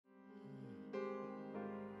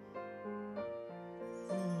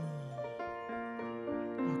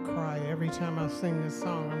every time I sing this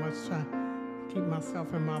song. I must try to keep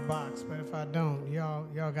myself in my box, but if I don't,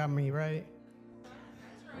 y'all got me, right?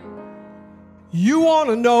 You want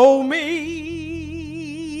to know me.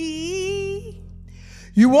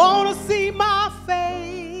 You want to see my face.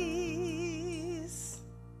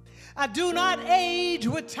 I do not age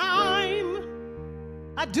with time.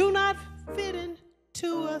 I do not fit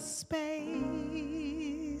into a space.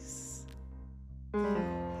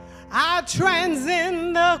 I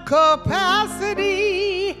transcend the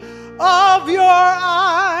capacity of your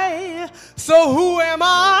eye. So who am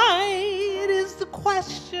I? It is the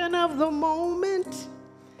question of the moment.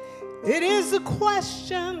 It is a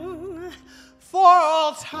question for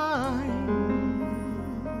all time.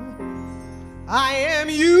 I am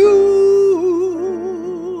you,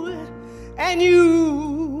 and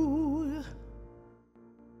you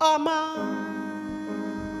are mine.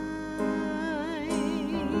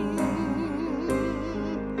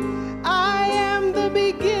 I am the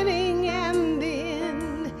beginning and the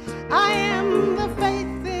end. I am the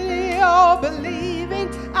faith in your believing.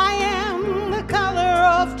 I am the color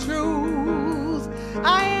of truth.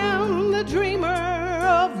 I am the dreamer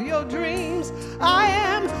of your dreams. I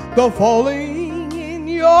am the falling in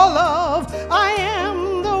your love. I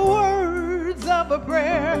am the words of a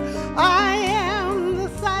prayer. I am the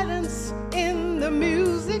silence in the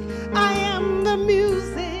music. I am the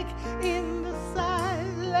music in the silence.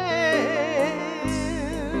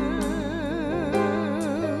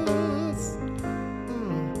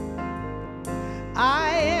 I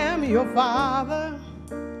am your father.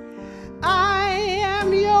 I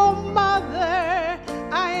am your mother.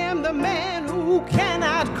 I am the man who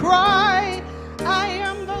cannot cry. I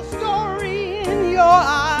am the story in your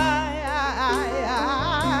eyes.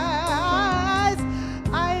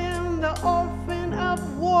 I am the orphan of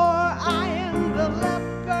war. I am the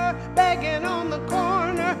leper begging on the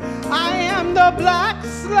corner. I am the black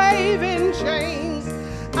slave in chains.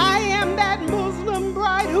 I am that Muslim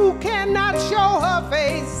bride who cannot show her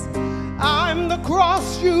face. I'm the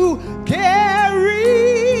cross you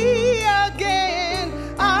carry again.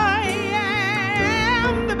 I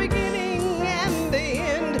am the beginning and the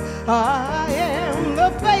end. I am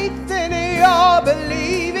the faith in your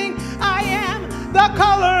believing. I am the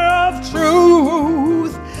color of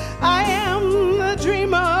truth. I am the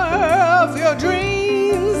dreamer of your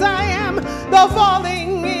dreams. I am the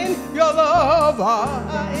falling in your love.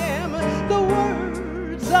 I am the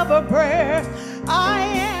words of a prayer. I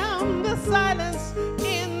am the silence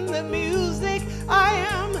in the music. I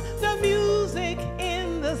am the music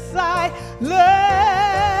in the silence.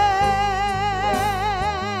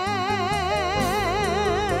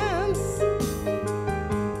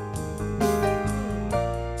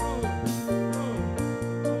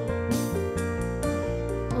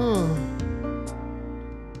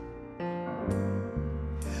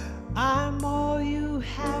 I'm all you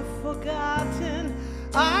have forgotten.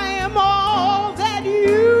 I am all that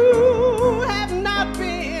you have not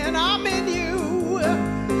been. I'm in you.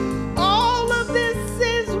 All of this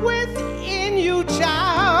is within you,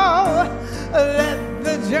 child. Let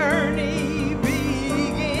the journey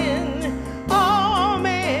begin. Oh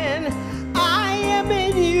man, I am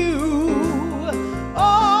in you.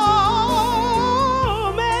 Oh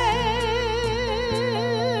man,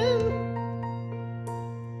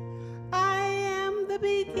 I am the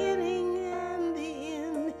beginning and the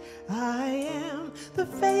end. I am the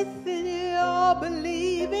faith in your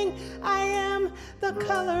believing. I am the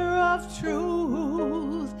color of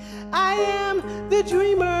truth. I am the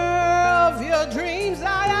dreamer of your dreams.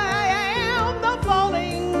 I am the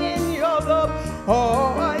falling in your love.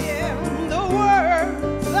 Oh, I am the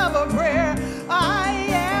words of a prayer. I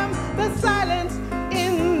am the silence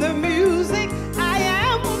in the music. I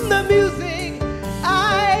am the music.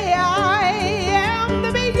 I am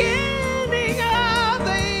the beginning of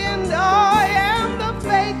the end. I am the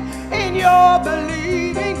faith in your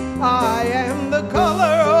believing. I am the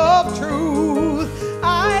color of truth.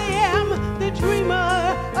 I am the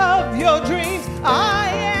dreamer of your dreams. I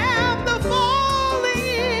am the falling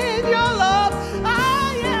in your love.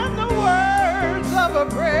 I am the words of a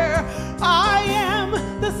prayer. I am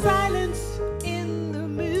the silence in the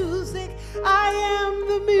music. I am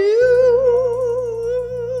the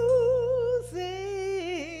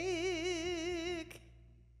music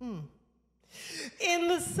in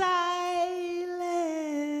the silence.